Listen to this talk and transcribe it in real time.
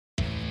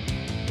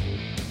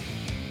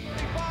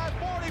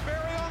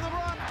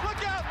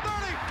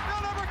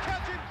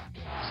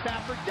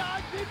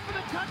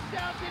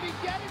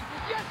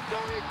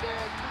he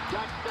did!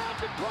 Touchdown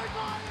Detroit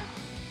Lions!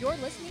 You're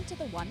listening to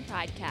the One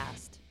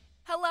Pridecast.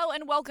 Hello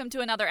and welcome to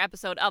another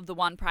episode of the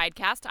One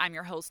Pridecast. I'm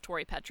your host,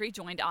 Tori Petry,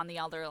 joined on the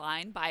other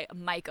line by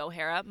Mike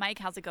O'Hara. Mike,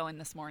 how's it going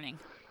this morning?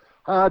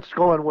 It's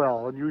going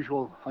well.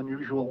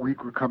 Unusual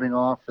week we're coming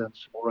off, and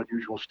some more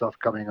unusual stuff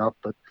coming up,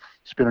 but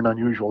it's been an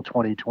unusual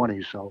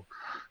 2020, so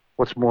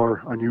what's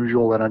more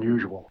unusual than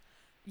unusual?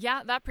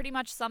 Yeah, that pretty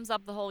much sums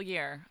up the whole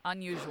year.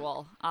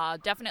 Unusual.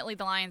 Definitely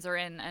the Lions are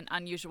in an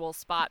unusual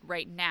spot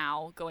right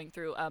now, going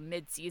through a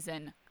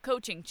mid-season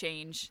coaching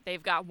change.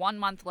 They've got 1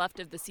 month left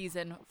of the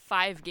season,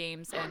 5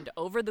 games, and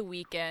over the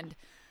weekend,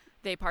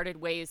 they parted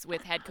ways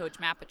with head coach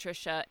Matt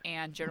Patricia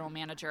and general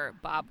manager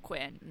Bob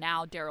Quinn.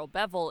 Now Darrell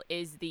Bevell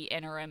is the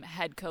interim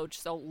head coach,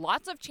 so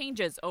lots of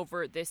changes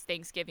over this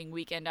Thanksgiving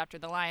weekend after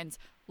the Lions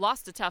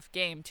lost a tough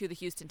game to the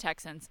Houston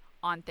Texans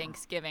on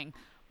Thanksgiving.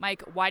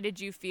 Mike, why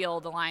did you feel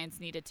the Lions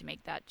needed to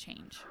make that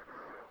change?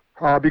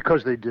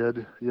 Because they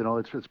did. You know,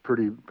 it's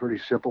pretty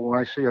simple. When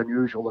I say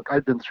unusual, look,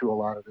 I've been through a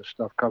lot of this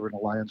stuff covering the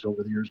Lions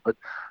over the years, but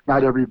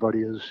not everybody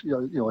is,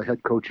 you know, a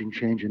head coaching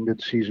change in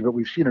mid-season. But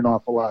we've seen an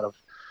awful lot of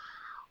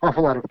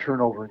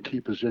turnover in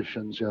key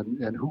positions,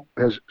 and who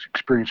has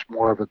experienced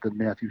more of it than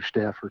Matthew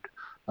Stafford?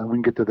 And we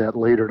can get to that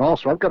later. And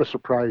also, I've got a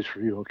surprise for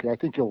you, okay? I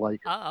think you'll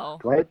like it.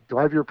 Uh-oh. Do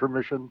I have your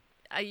permission?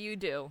 You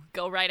do.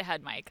 Go right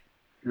ahead, Mike.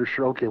 You're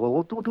sure? Okay, well,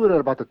 we'll do it at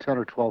about the 10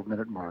 or 12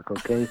 minute mark,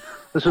 okay?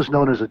 This is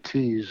known as a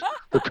tease,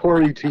 the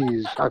Tori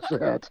tease. How's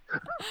that?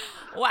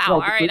 Wow.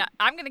 All right.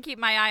 I'm going to keep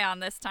my eye on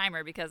this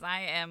timer because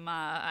I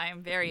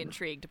am very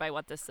intrigued by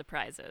what this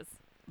surprise is.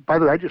 By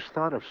the way, I just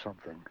thought of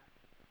something.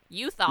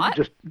 You thought?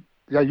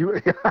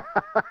 You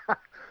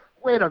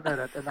wait a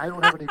minute, and I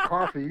don't have any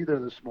coffee either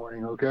this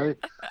morning, okay?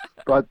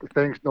 But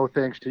no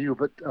thanks to you.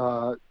 But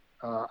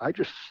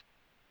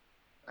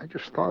I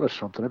just thought of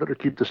something. I better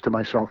keep this to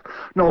myself.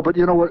 No, but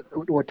you know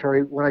what,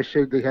 Terry? When I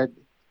say they had,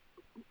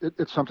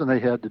 it's something they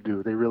had to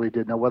do. They really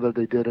did. Now, whether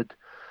they did it,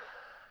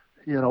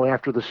 you know,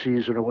 after the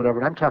season or whatever,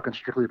 and I'm talking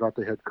strictly about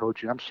the head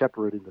coaching. I'm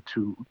separating the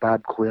two,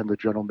 Bob Quinn, the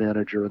general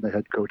manager, and the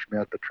head coach,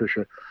 Matt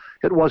Patricia.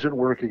 It wasn't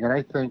working, and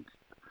I think,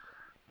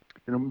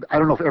 you know, I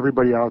don't know if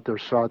everybody out there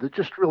saw it.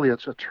 Just really,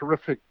 it's a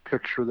terrific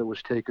picture that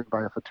was taken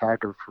by a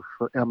photographer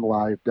for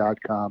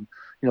mlive.com,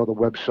 you know, the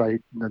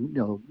website, and,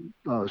 you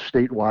know,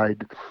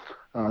 statewide,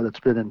 that's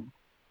been in,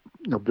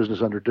 you know,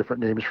 business under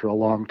different names for a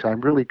long time.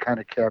 Really kind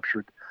of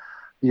captured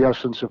the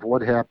essence of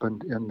what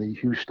happened in the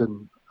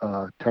Houston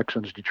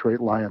Texans Detroit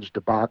Lions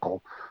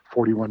debacle,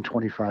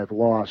 41-25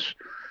 loss,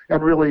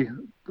 and really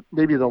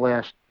maybe the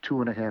last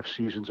 2.5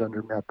 seasons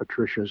under Matt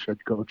Patricia as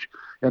head coach,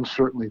 and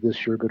certainly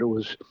this year. But it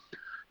was,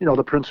 you know,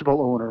 the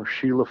principal owner,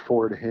 Sheila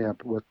Ford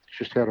Hamp,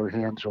 just had her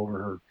hands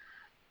over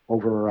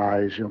her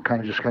eyes, you know,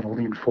 kind of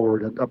leaned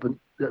forward and up in,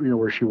 you know,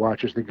 where she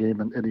watches the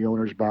game in the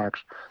owner's box.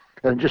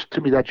 And just,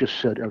 to me, that just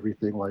said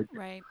everything, like,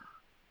 right.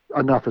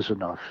 Enough is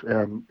enough.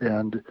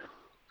 And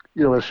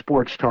you know, as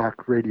sports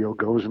talk radio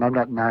goes, and I'm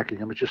not knocking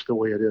him, it's just the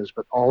way it is,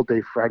 but all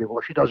day Friday, well,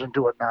 if she doesn't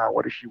do it now,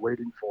 what is she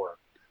waiting for?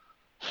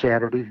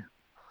 Saturday?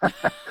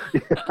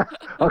 Yeah.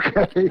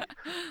 Okay.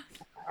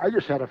 I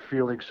just had a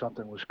feeling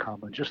something was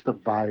coming. Just the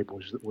vibe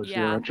was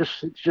there. And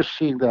just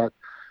seeing that,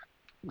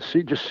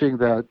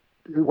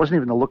 it wasn't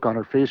even the look on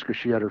her face because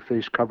she had her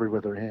face covered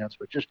with her hands,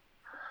 but just,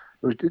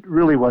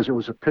 it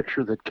was a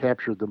picture that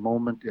captured the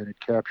moment, and it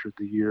captured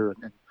the year,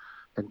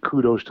 and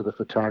kudos to the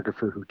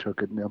photographer who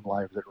took it and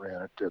MLive that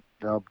ran it.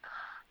 You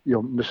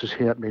know, Mrs.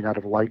 Hamp may not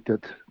have liked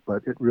it,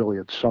 but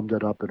it summed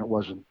it up, and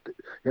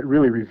it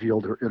really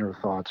revealed her inner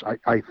thoughts,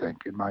 I think,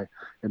 in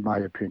my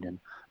opinion.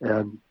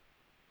 And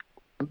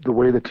the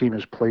way the team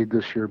has played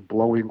this year,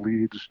 blowing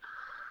leads,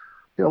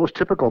 you know, it was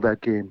typical of that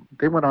game.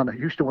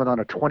 Houston went on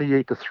a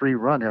 28-3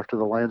 run after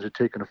the Lions had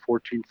taken a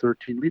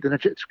 14-13 lead, and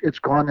it's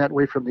gone that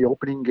way from the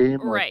opening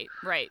game. Right.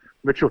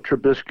 Mitchell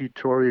Trubisky,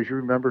 Tori, as you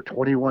remember,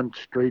 21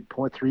 straight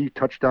 3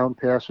 touchdown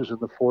passes in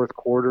the fourth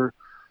quarter,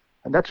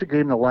 and that's a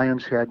game the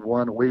Lions had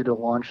won, way to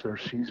launch their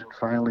season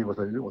finally with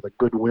a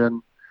good win,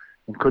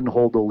 and couldn't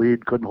hold the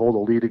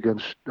lead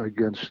against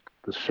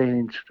the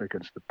Saints,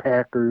 against the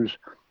Packers.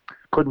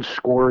 Couldn't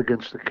score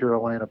against the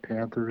Carolina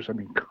Panthers. I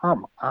mean,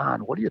 come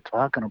on, what are you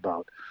talking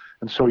about?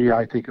 And so, yeah,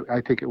 I think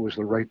it was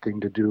the right thing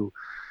to do.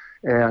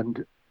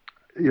 And,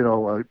 you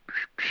know,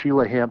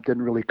 Sheila Hamp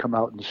didn't really come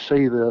out and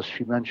say this.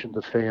 She mentioned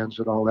the fans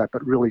and all that,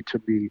 but really,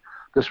 to me,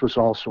 this was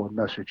also a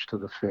message to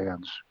the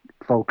fans.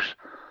 Folks,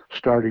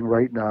 starting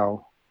right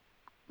now,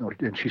 you know,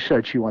 and she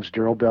said she wants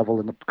Darrell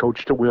Bevell and the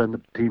coach to win,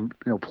 the team,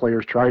 you know,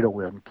 players try to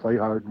win, play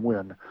hard and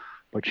win.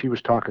 But she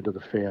was talking to the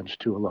fans,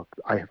 too. Look,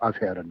 I've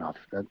had enough,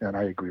 and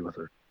I agree with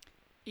her.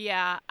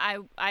 Yeah,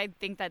 I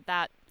think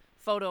that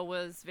photo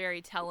was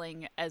very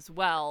telling as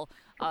well.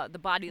 The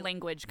body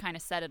language kind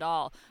of said it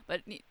all.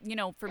 But, you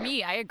know, for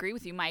me, I agree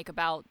with you, Mike,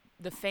 about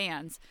the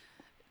fans.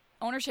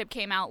 Ownership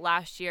came out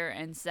last year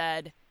and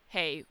said,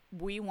 hey,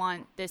 we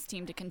want this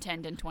team to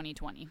contend in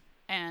 2020.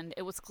 And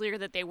it was clear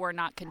that they were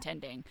not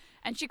contending.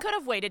 And she could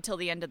have waited till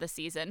the end of the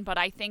season, but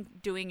I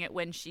think doing it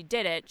when she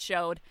did it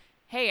showed,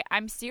 hey,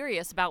 I'm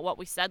serious about what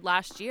we said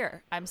last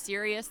year. I'm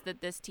serious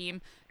that this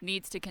team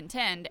needs to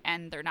contend,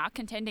 and they're not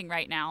contending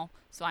right now.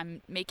 So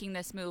I'm making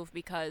this move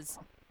because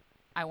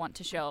I want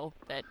to show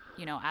that,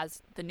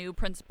 as the new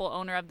principal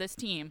owner of this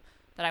team,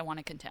 that I want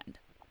to contend.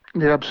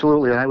 Yeah,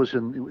 absolutely. And I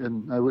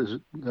was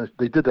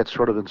they did that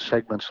sort of in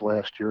segments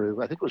last year.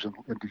 I think it was in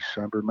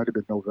December, it might have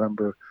been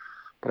November.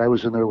 But I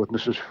was in there with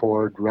Mrs.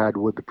 Ford, Rod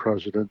Wood, the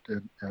president,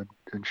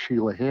 and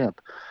Sheila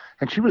Hamp.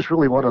 And she was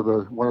really one of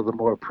the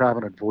more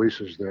prominent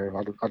voices there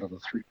out of the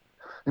three,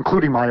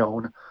 including my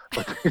own.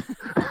 But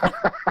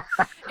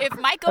if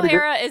Mike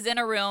O'Hara is in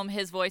a room,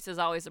 his voice is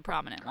always a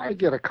prominent one. I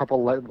get a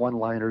couple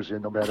one-liners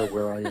in no matter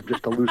where I am,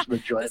 just to loosen the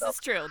joint up. This is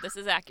true. This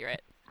is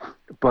accurate.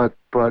 But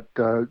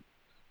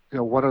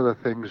one of the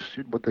things,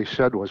 what they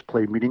said was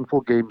play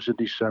meaningful games in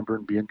December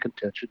and be in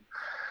contention.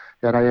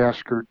 And I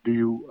asked her,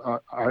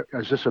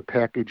 is this a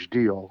package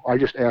deal? I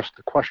just asked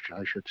the question,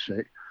 I should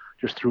say.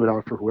 Just threw it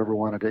out for whoever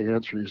wanted to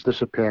answer. Is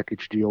this a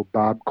package deal,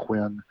 Bob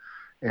Quinn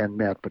and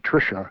Matt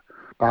Patricia?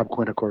 Bob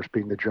Quinn, of course,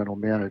 being the general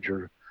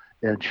manager.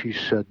 And she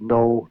said,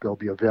 no, they'll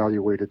be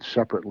evaluated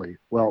separately.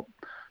 Well,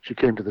 she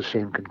came to the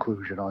same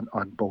conclusion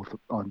on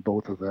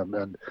both of them.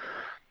 And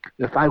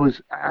if I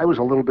was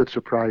a little bit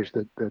surprised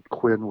that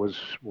Quinn was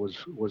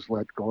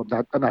let go.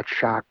 I'm not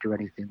shocked or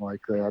anything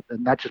like that,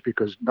 and not just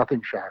because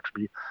nothing shocks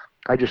me.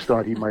 I just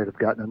thought he might have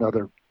gotten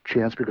another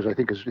chance because I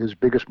think his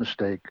biggest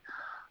mistake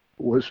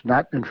was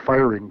not in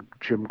firing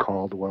Jim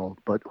Caldwell,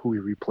 but who he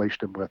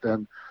replaced him with.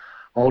 And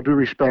all due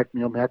respect,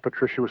 Matt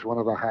Patricia was one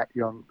of the hot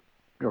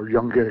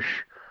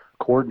youngish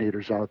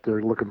coordinators out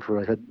there looking for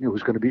a head.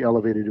 Was going to be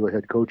elevated to a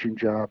head coaching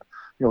job.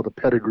 The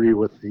pedigree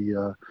with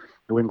the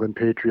New England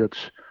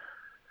Patriots.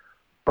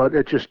 But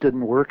it just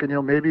didn't work.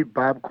 And, maybe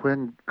Bob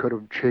Quinn could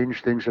have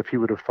changed things if he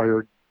would have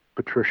fired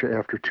Patricia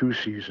after 2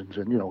 seasons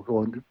and,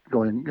 going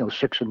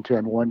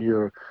 6-10 one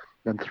year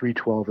and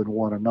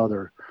 3-12-1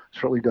 another.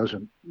 Certainly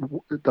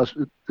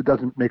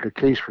doesn't make a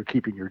case for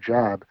keeping your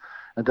job.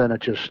 And then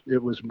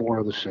it was more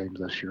of the same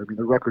this year. I mean,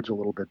 the record's a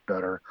little bit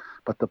better,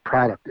 but the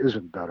product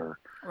isn't better.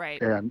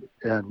 Right. And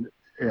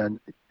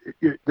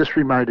this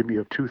reminded me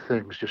of 2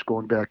 things, just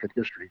going back in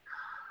history.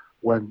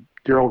 When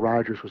Darryl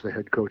Rogers was the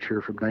head coach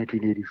here from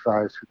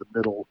 1985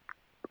 through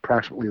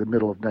approximately the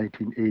middle of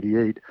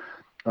 1988,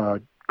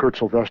 Kurt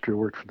Sylvester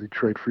worked for the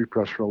Detroit Free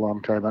Press for a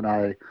long time, and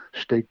I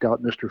staked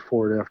out Mr.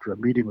 Ford after a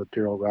meeting with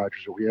Darryl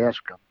Rogers, and we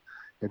asked him,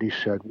 and he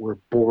said, "We're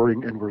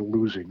boring and we're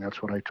losing."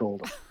 That's what I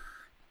told him.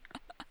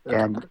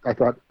 And I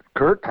thought,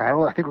 Kurt,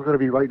 I think we're going to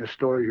be writing a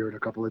story here in a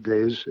couple of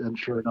days, and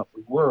sure enough,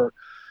 we were.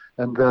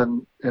 And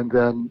then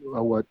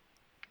what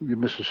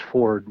Mrs.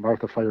 Ford,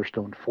 Martha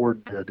Firestone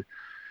Ford, did.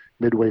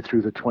 Midway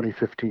through the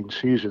 2015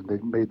 season, they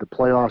made the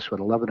playoffs at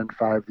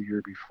 11-5 the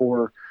year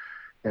before,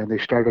 and they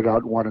started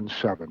out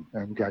 1-7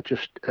 and got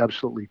just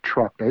absolutely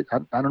trucked. I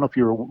don't know if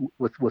you were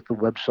with the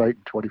website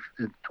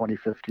in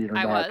 2015 or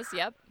not. I was,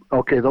 yep.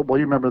 Okay, you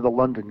remember the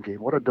London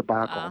game? What a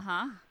debacle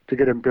to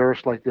get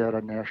embarrassed like that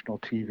on national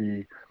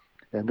TV.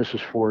 And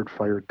Mrs. Ford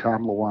fired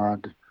Tom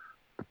Lawand,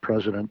 the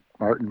president,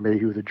 Martin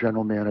Mayhew, the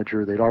general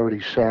manager. They'd already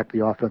sacked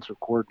the offensive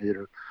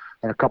coordinator.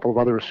 And a couple of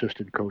other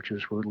assistant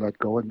coaches were let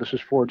go. And Mrs.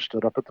 Ford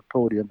stood up at the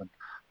podium and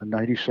a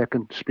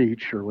 90-second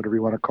speech, or whatever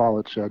you want to call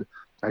it, said,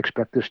 "I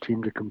expect this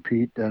team to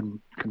compete and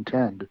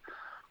contend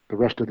the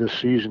rest of this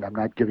season. I'm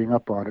not giving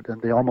up on it."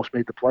 And they almost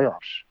made the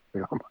playoffs.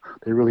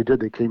 They really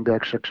did. They came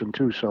back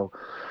 6-2. So,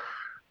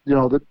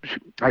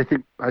 I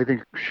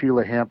think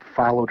Sheila Hamp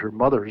followed her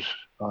mother's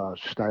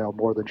style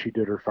more than she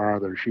did her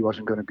father. She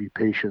wasn't going to be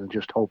patient and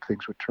just hope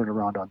things would turn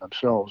around on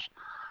themselves.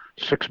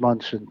 6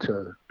 months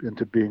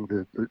into being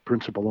the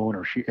principal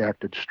owner, she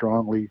acted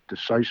strongly,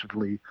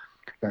 decisively,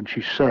 and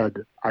she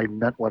said, "I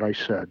meant what I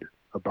said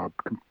about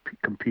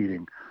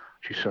competing."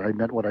 She said, "I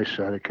meant what I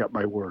said. I kept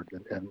my word,"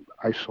 and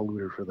I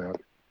salute her for that.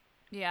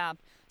 Yeah.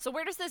 So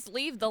where does this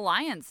leave the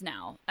Lions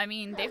now? I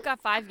mean, they've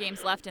got 5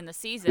 games left in the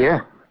season.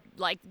 Yeah.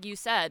 Like you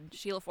said,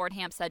 Sheila Ford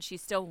Hamp said she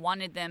still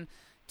wanted them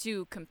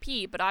to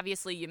compete, but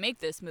obviously you make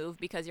this move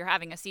because you're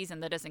having a season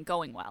that isn't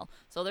going well.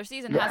 So their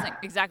season hasn't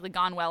exactly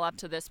gone well up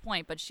to this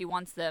point, but she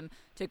wants them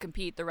to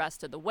compete the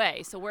rest of the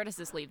way. So where does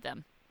this leave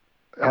them?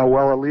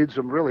 Well, it leads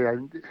them really.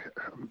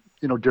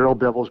 Darrell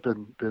Bevell's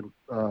been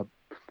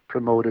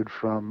promoted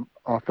from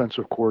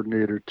offensive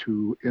coordinator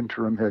to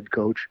interim head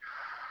coach.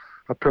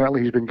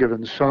 Apparently, he's been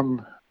given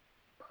some,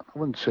 I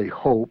wouldn't say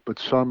hope, but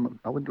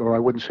I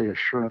wouldn't say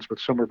assurance, but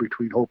somewhere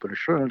between hope and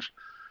assurance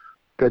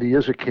that he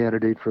is a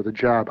candidate for the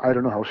job. I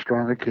don't know how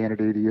strong a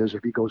candidate he is.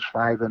 If he goes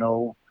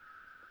 5-0,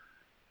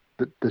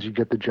 does he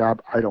get the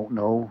job? I don't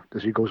know.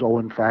 Does he go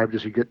 0-5?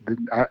 Does he get?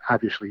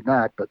 Obviously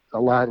not. But a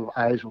lot of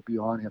eyes will be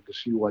on him to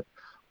see what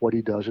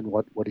he does and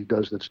what he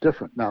does that's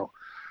different. Now,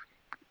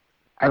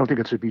 I don't think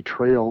it's a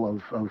betrayal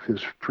of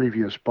his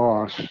previous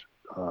boss,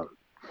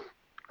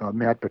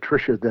 Matt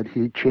Patricia, that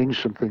he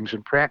changed some things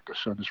in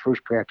practice on his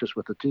first practice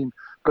with the team,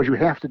 because you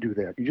have to do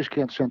that. You just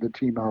can't send a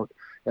team out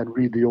and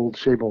read the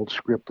same old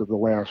script of the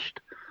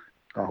last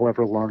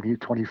however long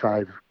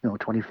 25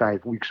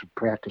 weeks of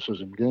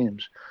practices and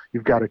games.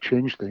 You've got to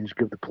change things,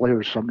 give the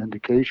players some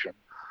indication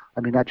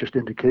I mean, not just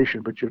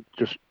indication, but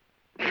just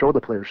show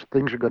the players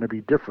things are going to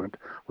be different.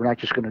 We're not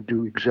just going to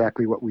do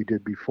exactly what we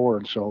did before.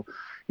 And so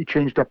he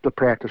changed up the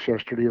practice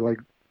yesterday, like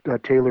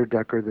Taylor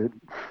Decker, the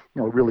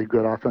really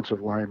good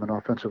offensive lineman,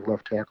 offensive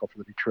left tackle for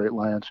the Detroit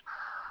Lions,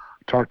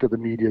 talked to the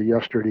media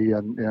yesterday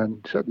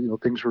and said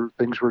things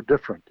were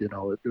different.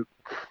 A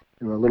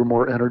little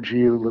more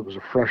energy. There was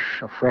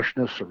a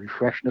freshness, a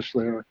refreshness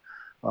there.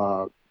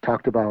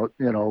 Talked about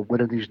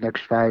winning these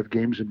next 5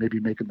 games and maybe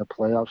making the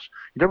playoffs.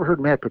 You never heard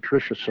Matt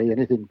Patricia say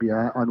anything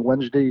beyond on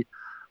Wednesday.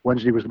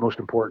 Wednesday was the most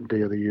important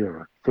day of the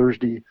year.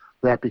 Thursday,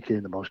 that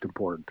became the most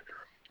important.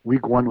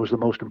 Week 1 was the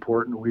most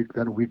important week,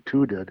 then week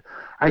 2 did.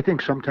 I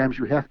think sometimes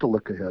you have to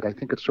look ahead. I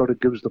think it sort of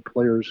gives the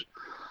players,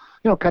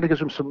 kind of gives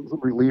them some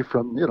relief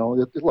from,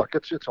 look,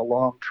 it's a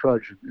long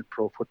trudge in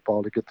pro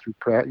football to get through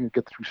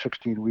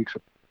 16 weeks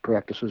of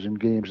practices and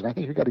games. And I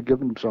think you got to give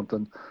them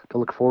something to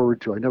look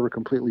forward to. I never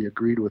completely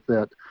agreed with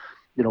that,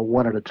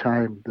 one at a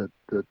time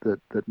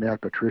that Matt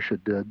Patricia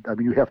did. I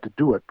mean, you have to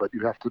do it, but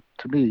you have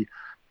to me,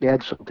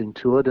 add something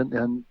to it,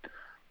 and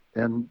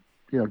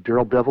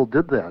Darrell Bevell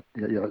did that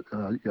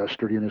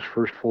yesterday in his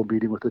first full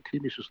meeting with the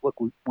team. He says, "Look,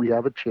 we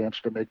have a chance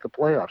to make the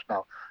playoffs.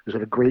 Now, is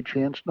it a great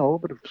chance? No,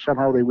 but if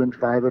somehow they win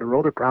 5 in a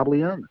row, they're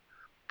probably in.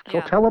 So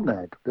tell them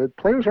that the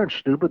players aren't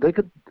stupid. They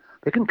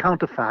can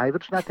count to 5.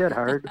 It's not that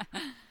hard."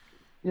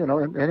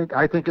 And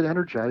I think it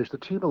energized the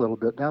team a little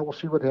bit. Now we'll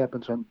see what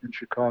happens in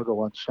Chicago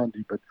on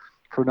Sunday, but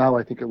for now,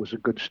 I think it was a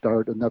good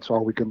start, and that's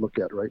all we can look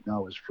at right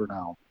now is for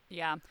now.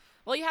 Yeah.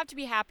 Well, you have to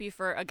be happy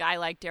for a guy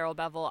like Darrell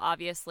Bevell.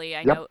 Obviously,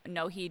 I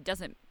know he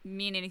doesn't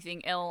mean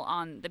anything ill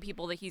on the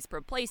people that he's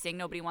replacing.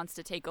 Nobody wants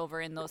to take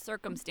over in those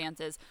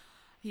circumstances.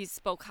 He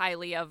spoke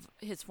highly of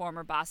his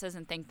former bosses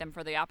and thanked them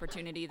for the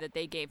opportunity that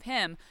they gave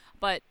him.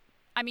 But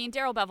I mean,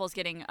 Darrell Bevell's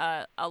getting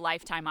a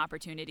lifetime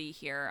opportunity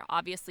here.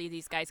 Obviously,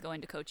 these guys go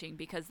into coaching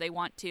because they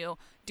want to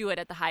do it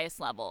at the highest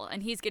level,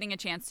 and he's getting a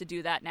chance to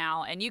do that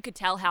now. And you could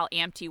tell how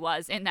amped he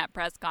was in that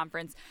press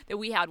conference that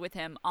we had with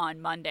him on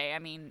Monday. I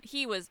mean,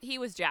 he was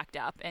jacked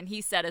up, and he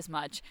said as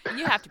much.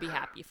 You have to be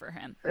happy for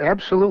him.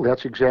 Absolutely.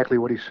 That's exactly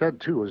what he said,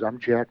 too, is I'm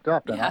jacked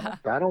up. And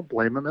I don't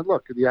blame him. And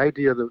look, the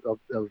idea of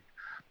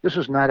this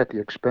is not at the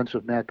expense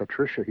of Matt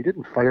Patricia. He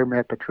didn't fire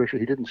Matt Patricia.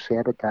 He didn't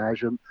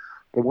sabotage him.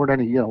 There weren't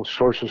any,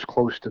 sources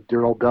close to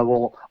Darrell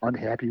Bevell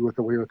unhappy with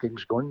the way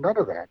things going. None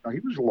of that. No, he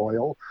was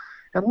loyal.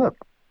 And look,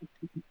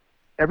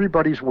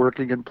 everybody's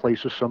working in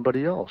place of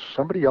somebody else.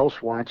 Somebody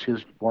else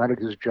wanted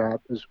his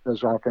job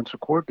as offensive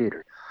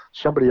coordinator.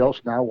 Somebody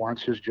else now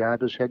wants his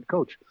job as head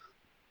coach.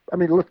 I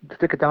mean, let's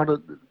stick it down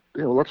to,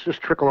 let's just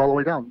trickle all the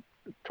way down.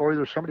 Tori,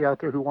 there's somebody out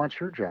there who wants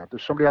your job.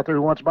 There's somebody out there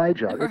who wants my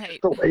job. Right. It's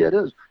just the way it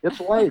is. It's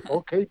life.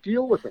 Okay,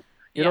 deal with it.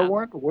 You know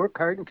what? Work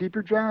hard and keep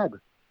your job.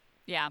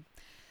 Yeah.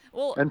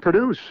 Well, and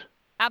produce.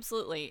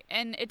 Absolutely.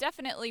 And it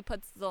definitely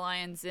puts the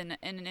Lions in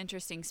an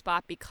interesting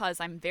spot because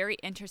I'm very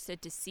interested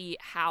to see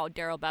how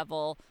Darrell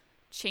Bevell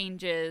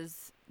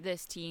changes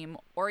this team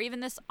or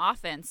even this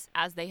offense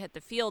as they hit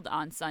the field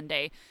on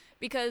Sunday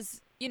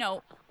because,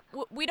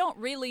 we don't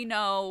really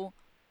know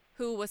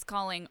who was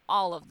calling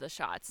all of the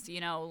shots.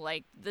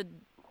 Like the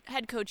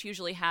head coach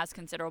usually has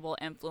considerable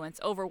influence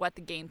over what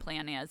the game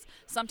plan is,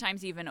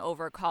 sometimes even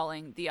over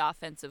calling the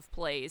offensive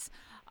plays.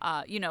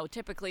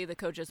 Typically the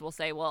coaches will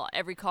say, well,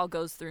 every call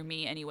goes through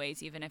me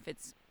anyways, even if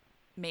it's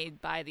made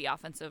by the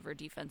offensive or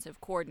defensive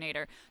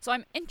coordinator. So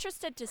I'm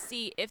interested to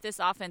see if this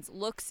offense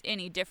looks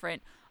any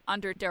different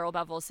under Darrell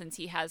Bevell since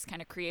he has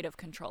kind of creative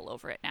control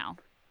over it now.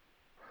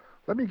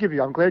 Let me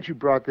I'm glad you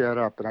brought that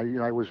up.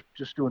 And I was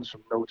just doing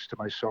some notes to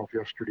myself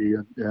yesterday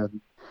and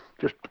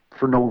just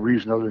for no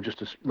reason other than just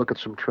to look at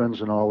some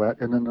trends and all that.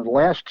 And in the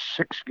last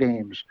 6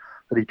 games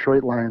the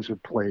Detroit Lions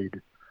have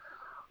played,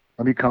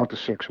 let me count to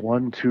 6.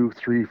 1, 2,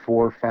 3,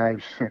 4,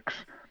 5, 6.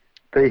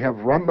 They have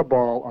run the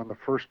ball on the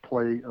first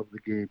play of the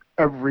game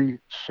every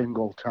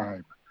single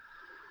time.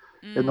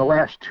 In the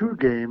last 2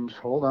 games,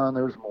 hold on,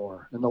 there's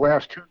more. In the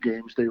last 2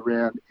 games, they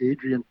ran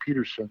Adrian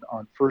Peterson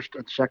on first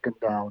and second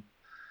down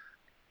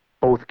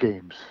both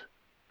games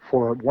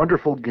for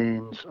wonderful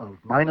gains of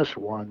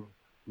 -1,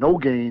 no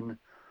gain,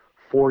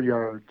 4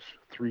 yards,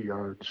 3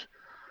 yards.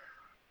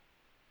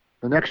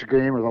 The next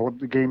game, or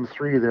the game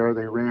 3 there,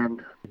 they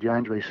ran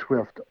DeAndre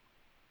Swift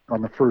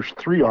on the first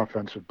 3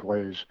 offensive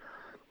plays.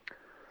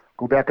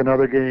 Go back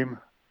another game,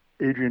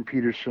 Adrian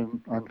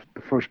Peterson on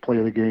the first play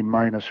of the game,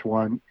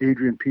 -1.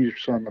 Adrian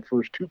Peterson on the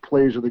first 2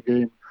 plays of the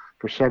game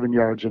for 7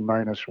 yards and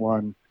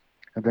 -1.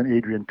 And then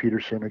Adrian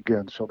Peterson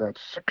again. So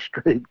that's 6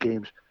 straight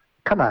games.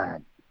 Come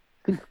on.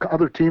 Think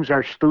other teams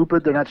are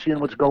stupid? They're not seeing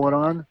what's going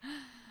on?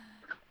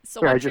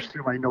 So I just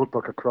threw my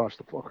notebook across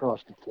the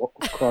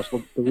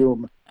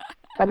room.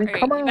 I mean,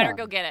 come on. You better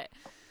go get it.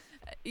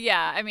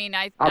 Yeah, I mean,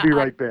 I'll be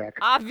right back.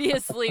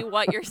 Obviously,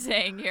 what you're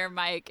saying here,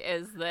 Mike,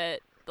 is that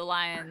the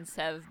Lions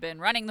have been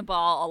running the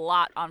ball a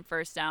lot on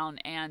first down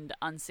and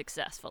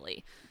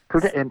unsuccessfully.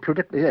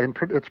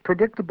 It's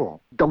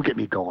predictable. Don't get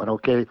me going,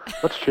 okay?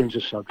 Let's change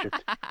the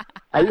subject.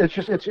 I'm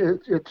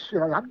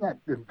not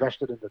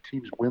invested in the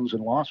team's wins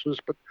and losses,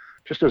 but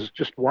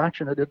just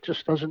watching it, it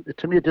just doesn't.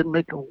 To me, it didn't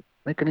make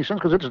any sense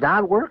because it's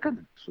not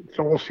working.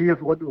 So we'll see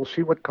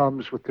what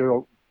comes with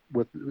Daryl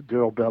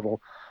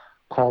Bevel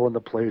calling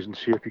the plays and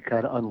see if he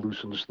kind of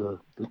unloosens the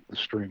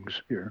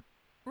strings here.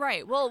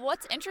 Right. Well,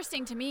 what's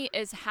interesting to me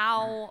is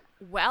how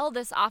well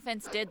this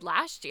offense did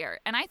last year.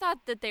 And I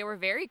thought that they were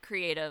very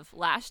creative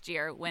last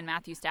year when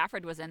Matthew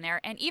Stafford was in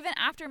there. And even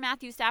after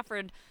Matthew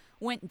Stafford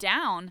went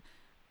down,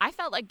 I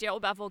felt like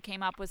Daryl Bevel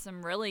came up with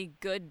some really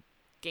good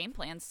game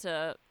plans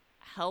to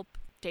help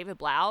David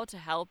Blau, to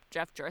help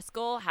Jeff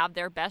Driscoll have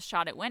their best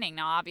shot at winning.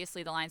 Now,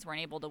 obviously, the Lions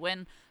weren't able to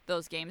win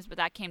those games, but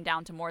that came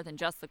down to more than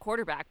just the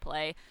quarterback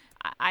play.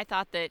 I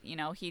thought that,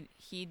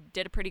 he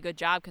did a pretty good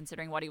job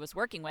considering what he was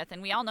working with.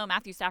 And we all know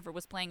Matthew Stafford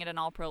was playing at an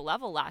all-pro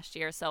level last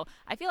year. So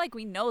I feel like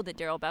we know that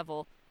Daryl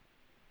Bevel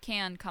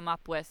can come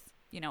up with,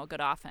 a good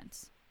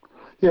offense.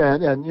 Yeah,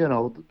 and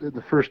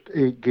the first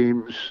 8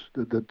 games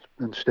that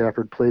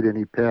Stafford played in,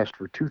 he passed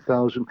for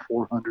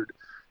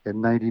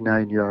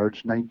 2,499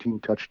 yards, 19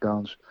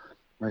 touchdowns.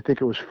 I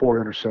think it was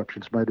 4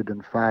 interceptions, might have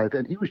been 5,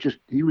 and he was just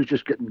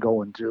getting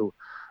going too.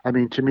 I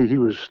mean, to me,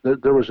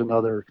 there was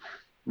another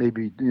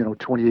maybe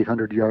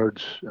 2,800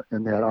 yards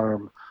in that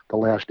arm the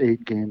last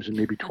 8 games, and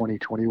maybe 20,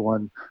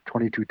 21,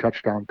 22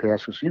 touchdown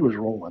passes. He was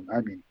rolling.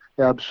 I mean,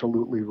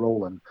 absolutely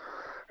rolling.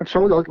 And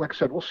so, like I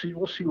said, we'll see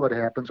what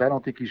happens. I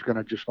don't think he's going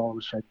to just all of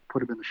a sudden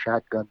put him in the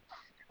shotgun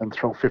and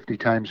throw 50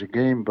 times a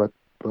game, but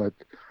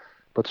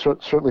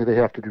certainly they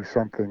have to do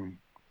something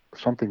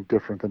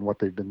different than what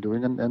they've been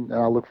doing, and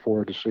I look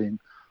forward to seeing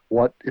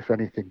what, if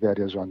anything, that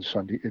is on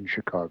Sunday in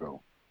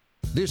Chicago.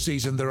 This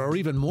season, there are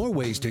even more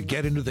ways to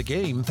get into the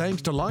game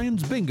thanks to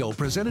Lions Bingo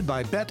presented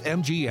by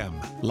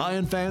BetMGM.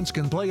 Lion fans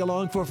can play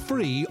along for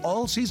free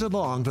all season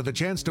long for the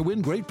chance to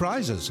win great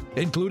prizes,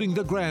 including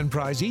the grand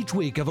prize each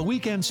week of a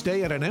weekend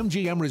stay at an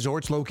MGM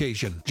Resorts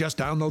location. Just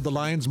download the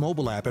Lions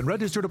mobile app and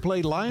register to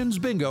play Lions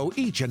Bingo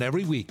each and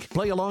every week.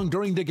 Play along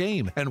during the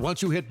game, and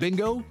once you hit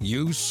bingo,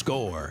 you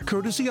score.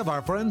 Courtesy of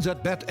our friends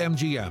at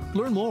BetMGM.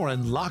 Learn more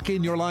and lock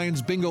in your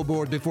Lions Bingo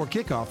board before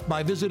kickoff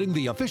by visiting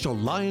the official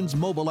Lions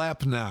mobile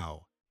app now.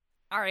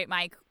 All right,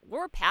 Mike,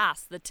 we're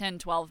past the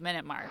 10-12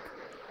 minute mark.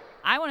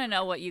 I want to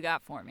know what you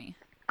got for me.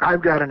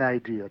 I've got an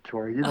idea,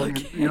 Tori.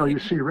 Okay. You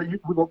see,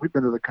 we've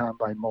been to the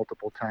combine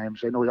multiple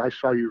times. I know I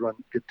saw you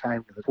get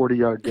time in the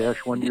 40-yard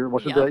dash one year.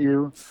 Wasn't that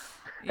you?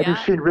 Yeah. Have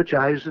you seen Rich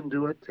Eisen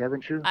do it?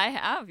 Haven't you? I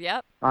have.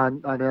 Yep.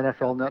 On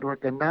NFL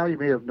Network, and now you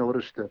may have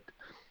noticed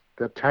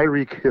that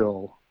Tyreek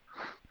Hill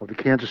of the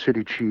Kansas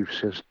City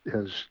Chiefs has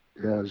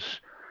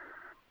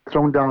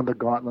thrown down the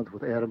gauntlet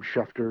with Adam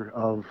Schefter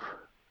of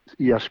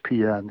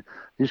ESPN.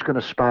 He's going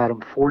to spot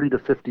him 40 to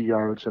 50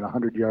 yards in a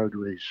 100-yard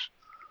race.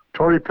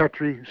 Tori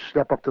Petry,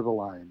 step up to the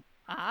line.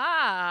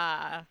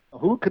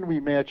 Who can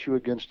we match you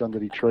against on the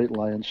Detroit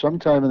Lions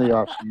sometime in the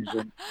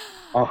offseason?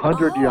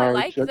 100 yards. I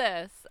like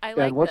this.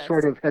 And what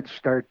sort of head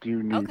start do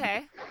you need?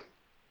 Okay.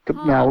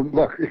 Now,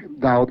 look,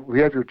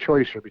 we have your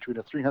choice here between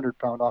a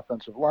 300-pound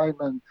offensive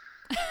lineman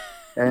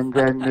and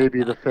then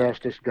maybe the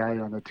fastest guy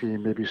on the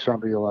team, maybe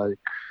somebody like,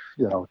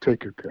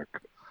 take your pick.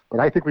 But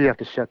I think we have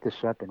to set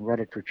this up and run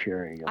it for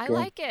Cherry. Okay? I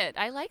like it.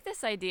 I like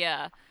this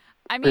idea.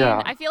 I mean,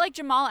 I feel like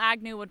Jamal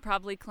Agnew would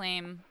probably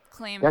claim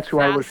That's who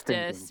I was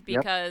fastest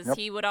thinking. because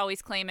he would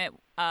always claim it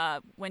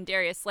when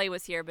Darius Slay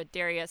was here, but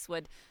Darius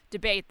would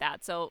debate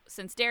that. So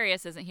since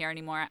Darius isn't here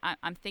anymore,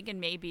 I'm thinking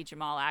maybe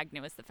Jamal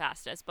Agnew is the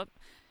fastest. But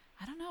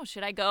I don't know.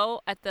 Should I go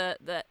at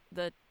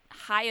the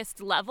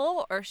highest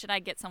level, or should I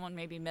get someone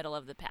maybe middle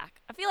of the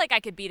pack? I feel like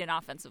I could beat an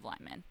offensive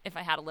lineman if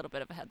I had a little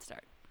bit of a head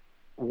start.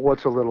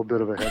 What's a little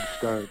bit of a head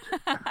start?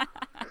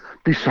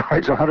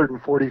 Besides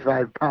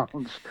 145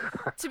 pounds.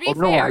 To be fair.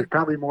 No,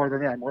 probably more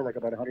than that. More like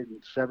about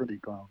 170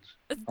 pounds,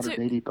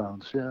 180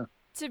 pounds, yeah.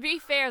 To be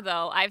fair,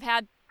 though, I've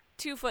had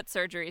 2 foot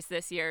surgeries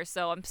this year,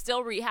 so I'm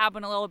still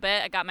rehabbing a little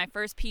bit. I got my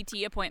first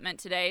PT appointment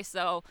today,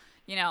 so,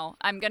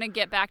 I'm going to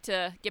get back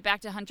to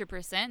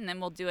 100%, and then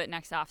we'll do it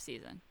next off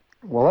season.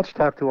 Well, let's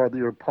talk to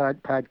your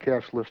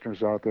podcast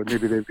listeners out there.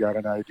 Maybe they've got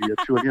an idea,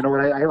 too. And you know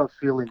what? I have a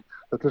feeling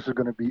that this is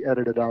going to be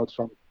edited out,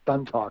 so I'm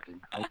done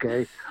talking,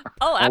 okay?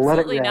 Oh,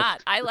 absolutely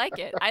not. I like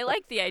it. I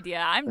like the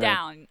idea. I'm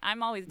down.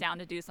 I'm always down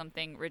to do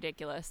something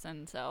ridiculous,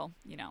 and so,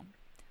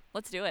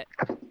 let's do it.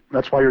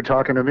 That's why you're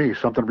talking to me,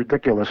 something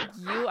ridiculous.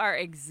 You are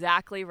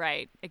exactly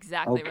right.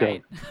 Exactly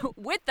right.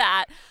 With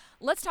that,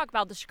 let's talk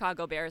about the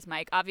Chicago Bears,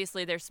 Mike.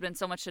 Obviously, there's been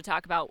so much to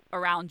talk about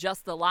around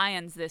just the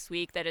Lions this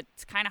week that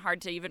it's kind of hard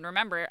to even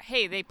remember,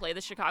 hey, they play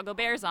the Chicago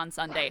Bears on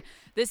Sunday.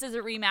 This is a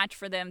rematch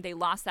for them. They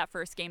lost that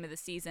first game of the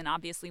season.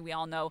 Obviously, we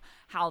all know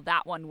how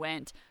that one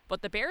went.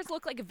 But the Bears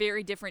look like a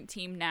very different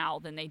team now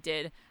than they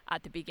did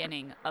at the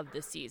beginning of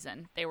the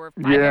season. They were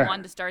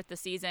 5-1 to start the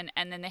season,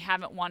 and then they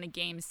haven't won a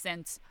game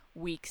since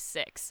Week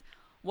 6.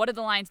 What do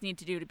the Lions need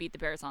to do to beat the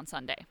Bears on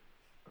Sunday?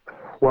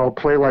 Well,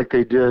 play like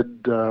they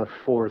did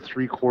for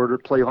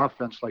play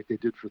offense like they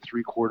did for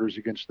 3 quarters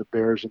against the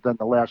Bears, and then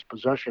the last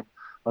possession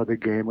of the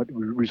game it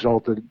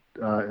resulted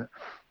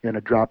in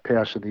a drop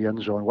pass in the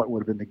end zone. What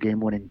would have been the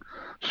game-winning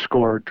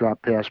score?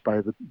 Drop pass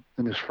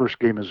in his first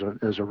game as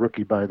a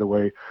rookie, by the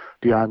way,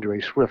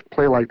 DeAndre Swift.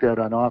 Play like that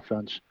on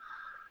offense,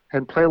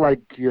 and play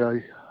like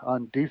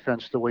on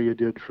defense the way you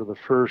did for the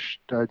first,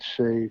 I'd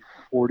say,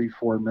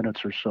 44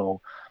 minutes or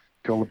so,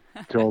 till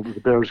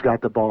the Bears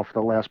got the ball for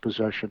the last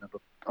possession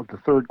of the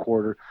third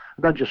quarter,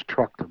 and then just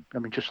trucked them. I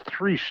mean, just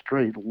 3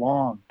 straight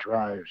long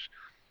drives.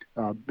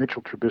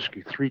 Mitchell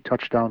Trubisky, 3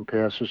 touchdown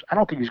passes. I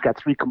don't think he's got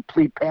 3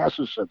 complete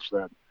passes since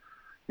then.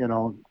 You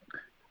know,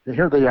 and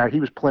here they are.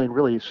 He was playing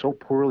really so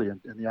poorly in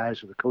the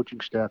eyes of the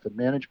coaching staff and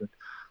management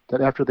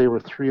that after they were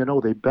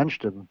 3-0, they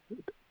benched him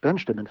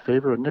in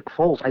favor of Nick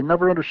Foles. I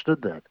never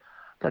understood that.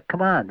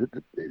 Come on,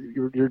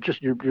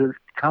 you're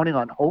counting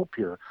on hope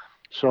here.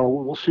 So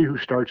we'll see who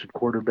starts at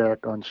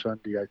quarterback on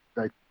Sunday.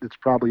 It's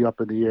probably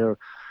up in the air.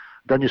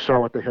 Then you saw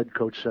what the head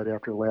coach said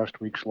after last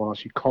week's loss.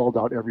 He called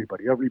out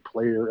everybody, every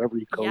player,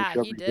 every coach,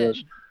 every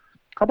this.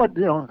 How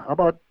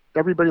about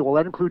everybody? Well,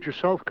 that includes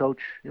yourself, coach.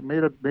 You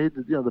made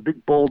the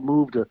big bold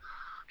move to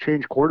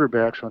change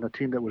quarterbacks on a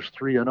team that was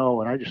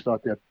 3-0, and I just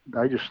thought that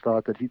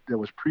that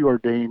was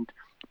preordained,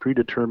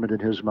 predetermined in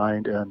his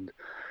mind, and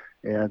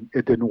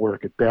it didn't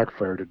work. It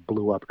backfired. It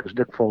blew up because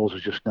Nick Foles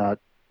is just not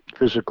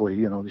physically,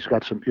 he's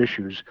got some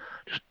issues,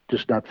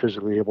 just not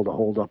physically able to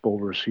hold up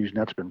over a season.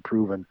 That's been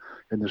proven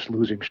in this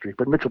losing streak.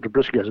 But Mitchell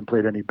Trubisky hasn't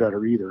played any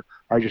better either.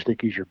 I just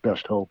think he's your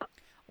best hope.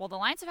 Well, the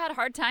Lions have had a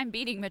hard time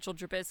beating Mitchell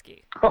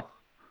Trubisky. Oh,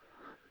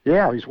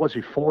 yeah, was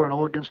he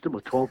 4-0 against him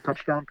with 12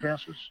 touchdown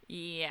passes?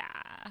 Yeah.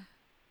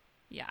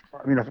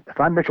 I mean, if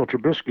I'm Mitchell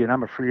Trubisky and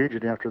I'm a free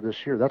agent after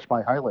this year, that's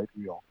my highlight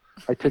reel.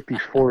 I take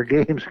these 4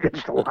 games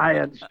against the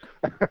Lions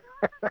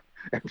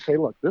and say,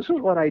 look, this is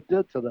what I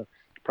did to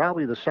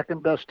probably the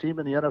second best team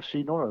in the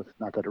NFC North.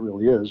 Not that it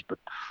really is, but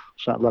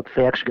it's not let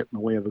facts get in the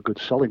way of a good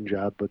selling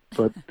job. But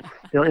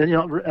and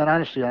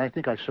honestly, I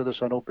think I said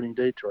this on opening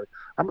day, Tori.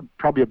 I'm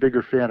probably a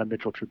bigger fan of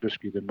Mitchell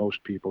Trubisky than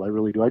most people. I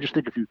really do. I just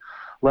think if you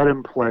let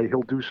him play,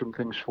 he'll do some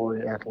things for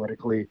you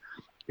athletically.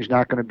 He's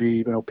not going to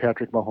be,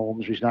 Patrick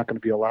Mahomes. He's not going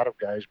to be a lot of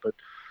guys, but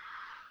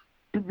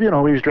he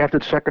was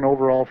drafted second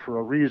overall for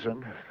a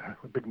reason.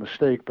 A big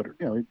mistake, but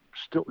he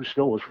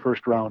still was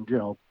first round.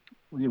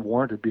 He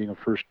warranted being a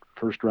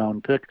first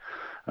round pick.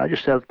 I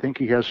just think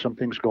he has some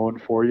things going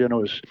for you.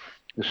 His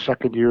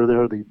second year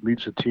there, he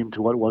leads the team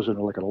to what was it,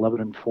 like an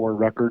 11-4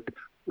 record.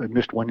 They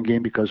missed 1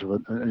 game because of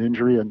an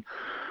injury, and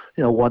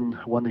won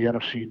the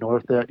NFC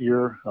North that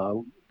year.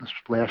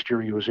 Last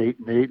year he was 8-8,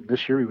 and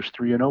this year he was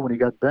 3-0 when he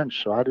got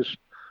benched. So at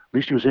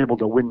least he was able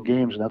to win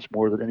games, and that's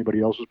more than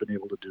anybody else has been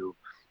able to do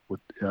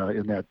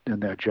in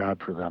that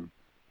job for them.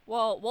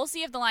 Well, we'll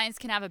see if the Lions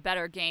can have a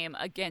better game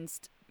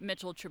against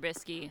Mitchell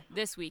Trubisky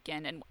this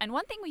weekend. And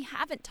one thing we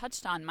haven't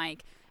touched on,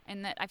 Mike,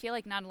 and that I feel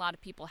like not a lot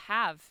of people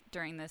have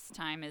during this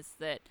time is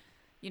that,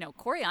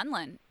 Corey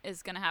Unlin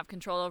is going to have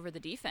control over the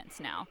defense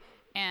now.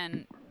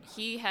 And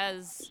he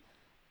has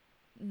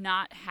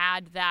not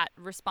had that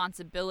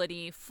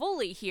responsibility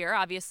fully here.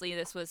 Obviously,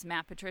 this was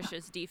Matt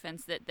Patricia's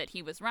defense that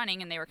he was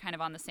running, and they were kind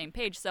of on the same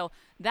page. So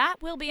that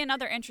will be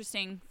another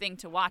interesting thing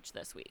to watch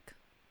this week.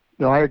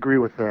 No, I agree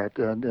with that.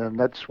 And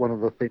that's one of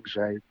the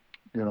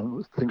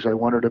things I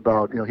wondered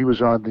about. He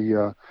was on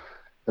the,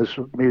 as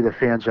maybe the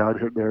fans out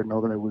there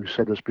know that we've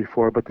said this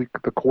before, but the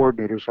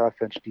coordinators,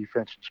 offense,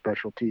 defense, and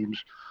special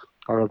teams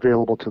are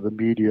available to the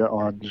media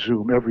on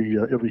Zoom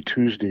every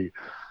Tuesday.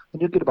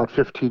 And you get about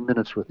 15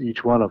 minutes with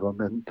each one of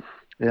them.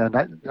 And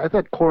I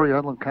thought Corey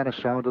Unlin kind of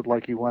sounded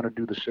like he wanted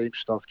to do the same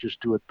stuff, just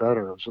do it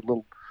better. It was a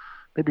little,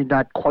 maybe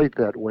not quite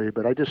that way,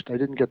 but I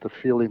didn't get the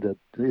feeling that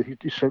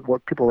he said,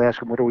 what people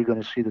ask him, what are we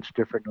going to see that's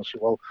different? And he'll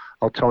say, well,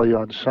 I'll tell you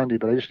on Sunday,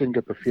 but I just didn't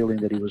get the feeling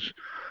that he was,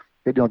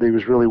 that he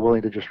was really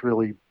willing to just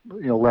really,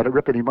 let it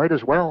rip. And he might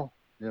as well,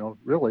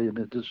 really.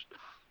 And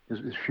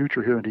his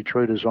future here in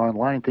Detroit is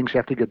online. Things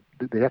have to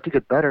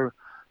get better.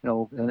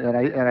 And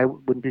I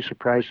wouldn't be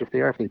surprised if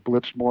they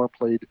blitz more,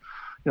 played,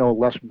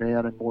 less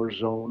man and more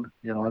zone.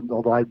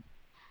 Although I'm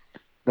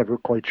never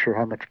quite sure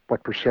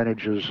what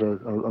percentages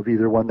of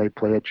either one they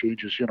play. It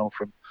changes,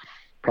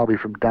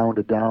 from down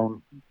to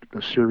down,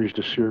 series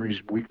to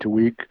series, week to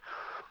week.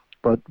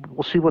 But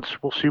we'll see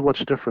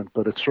what's different.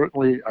 But it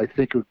certainly, I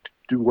think, would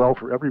do well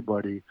for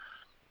everybody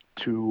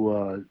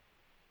to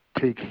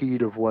take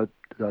heed of what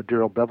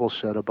Darrell Bevel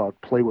said about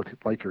play with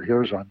like your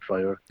hair's on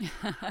fire.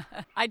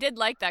 I did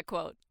like that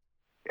quote.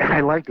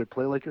 I liked it.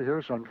 Play like your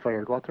hair's on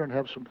fire. Go out there and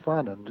have some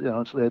fun. And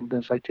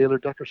it's like Taylor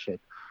Decker said,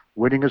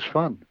 winning is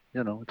fun.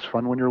 It's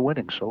fun when you're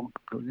winning. So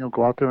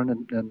go out there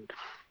and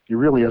you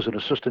really, as an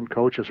assistant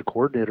coach, as a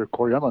coordinator,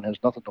 Corey Unlin has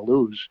nothing to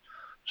lose.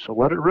 So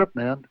let it rip,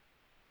 man.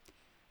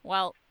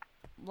 Well,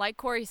 like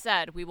Corey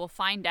said, we will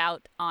find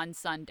out on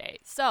Sunday.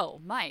 So,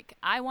 Mike,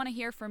 I want to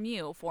hear from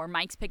you for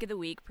Mike's Pick of the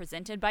Week,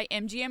 presented by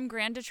MGM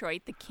Grand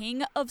Detroit, the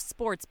king of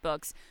sports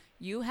books.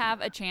 You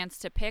have a chance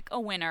to pick a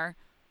winner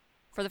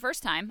for the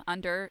first time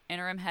under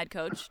interim head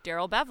coach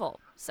Darrell Bevell.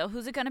 So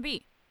who's it going to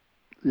be?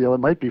 It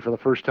might be for the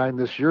first time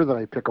this year that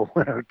I pick a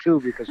winner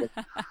too, because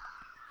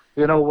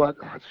you know what?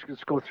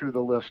 Let's go through the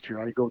list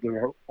here.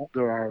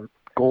 There are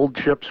gold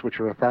chips, which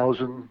are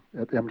 1,000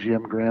 at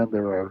MGM Grand.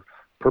 There are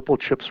purple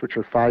chips, which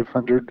are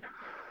 500.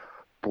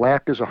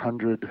 Black is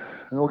 100,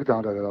 and we'll get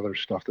down to that other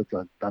stuff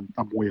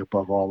I'm way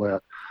above all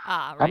that.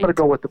 Right. I'm going to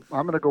go with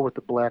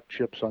the black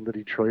chips on the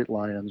Detroit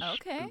Lions.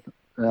 Okay.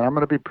 And I'm going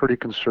to be pretty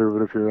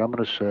conservative here. I'm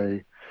going to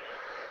say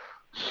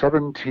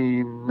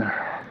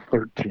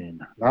 17-13.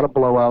 Not a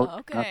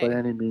blowout, not by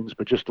any means,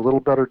 but just a little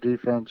better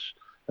defense,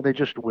 and they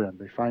just win.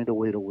 They find a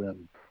way to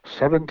win.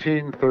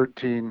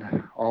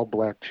 17-13, all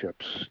black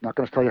chips. Not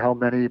going to tell you how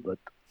many, but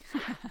I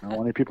don't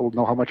want any people to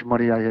know how much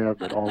money I have,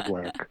 but all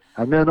black.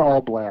 I'm in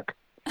all black.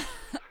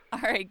 All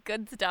right,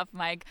 good stuff,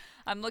 Mike.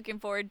 I'm looking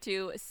forward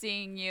to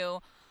seeing you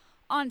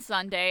on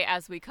Sunday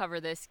as we cover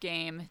this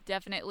game.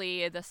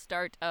 Definitely the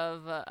start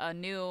of a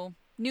new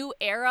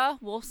era.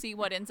 We'll see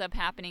what ends up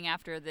happening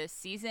after this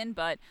season,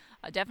 but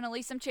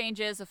definitely some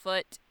changes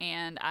afoot,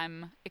 and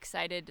I'm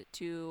excited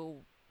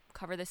to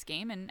cover this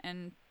game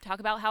and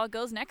talk about how it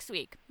goes next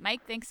week.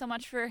 Mike, thanks so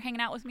much for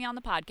hanging out with me on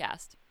the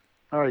podcast.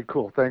 All right,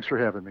 cool. Thanks for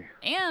having me.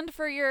 And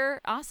for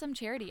your awesome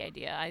charity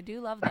idea. I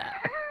do love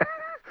that.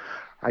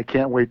 I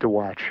can't wait to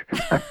watch.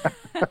 As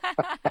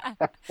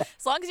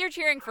long as you're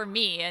cheering for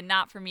me and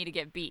not for me to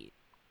get beat.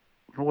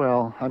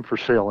 Well, I'm for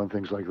sale and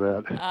things like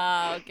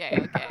that.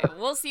 Okay.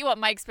 We'll see what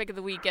Mike's pick of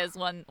the week is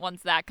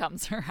once that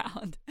comes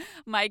around.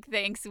 Mike,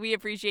 thanks. We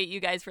appreciate you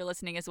guys for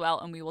listening as well,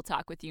 and we will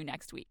talk with you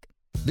next week.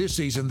 This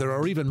season, there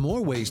are even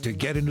more ways to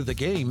get into the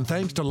game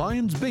thanks to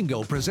Lions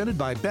Bingo presented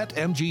by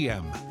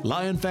BetMGM.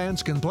 Lion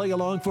fans can play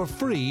along for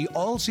free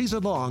all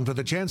season long for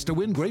the chance to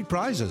win great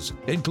prizes,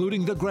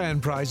 including the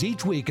grand prize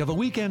each week of a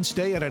weekend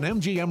stay at an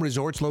MGM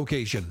Resorts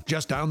location.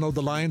 Just download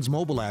the Lions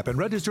mobile app and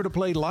register to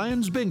play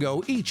Lions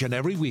Bingo each and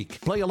every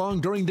week. Play along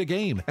during the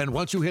game, and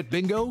once you hit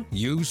bingo,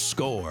 you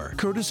score.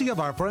 Courtesy of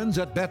our friends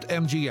at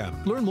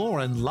BetMGM. Learn more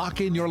and lock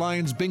in your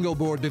Lions Bingo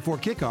board before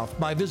kickoff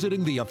by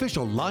visiting the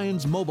official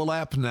Lions mobile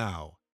app now.